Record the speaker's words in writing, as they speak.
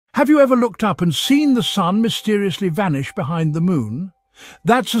Have you ever looked up and seen the sun mysteriously vanish behind the moon?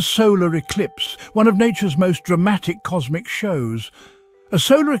 That's a solar eclipse, one of nature's most dramatic cosmic shows. A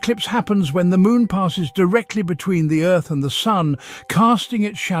solar eclipse happens when the moon passes directly between the Earth and the sun, casting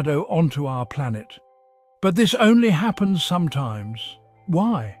its shadow onto our planet. But this only happens sometimes.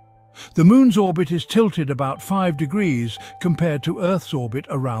 Why? The moon's orbit is tilted about 5 degrees compared to Earth's orbit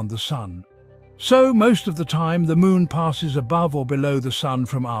around the sun. So, most of the time, the moon passes above or below the sun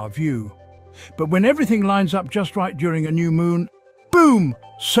from our view. But when everything lines up just right during a new moon, boom!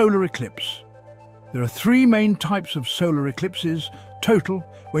 Solar eclipse. There are 3 main types of solar eclipses. Total,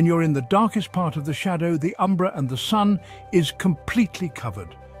 when you're in the darkest part of the shadow, the umbra and the sun is completely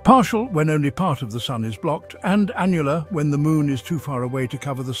covered. Partial, when only part of the sun is blocked, and annular, when the moon is too far away to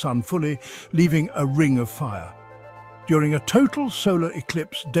cover the sun fully, leaving a ring of fire. During a total solar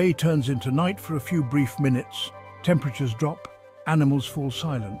eclipse, day turns into night for a few brief minutes, temperatures drop, animals fall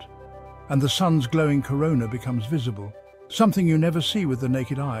silent, and the sun's glowing corona becomes visible, something you never see with the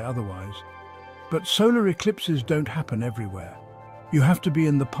naked eye otherwise. But solar eclipses don't happen everywhere. You have to be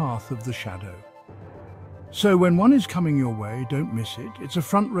in the path of the shadow. So when one is coming your way, don't miss it. It's a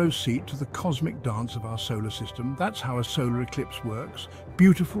front row seat to the cosmic dance of our solar system. That's how a solar eclipse works.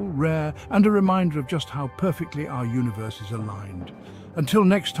 Beautiful, rare, and a reminder of just how perfectly our universe is aligned. Until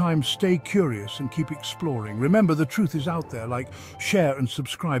next time, stay curious and keep exploring. Remember, the truth is out there. Like, share and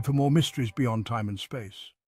subscribe for more mysteries beyond time and space.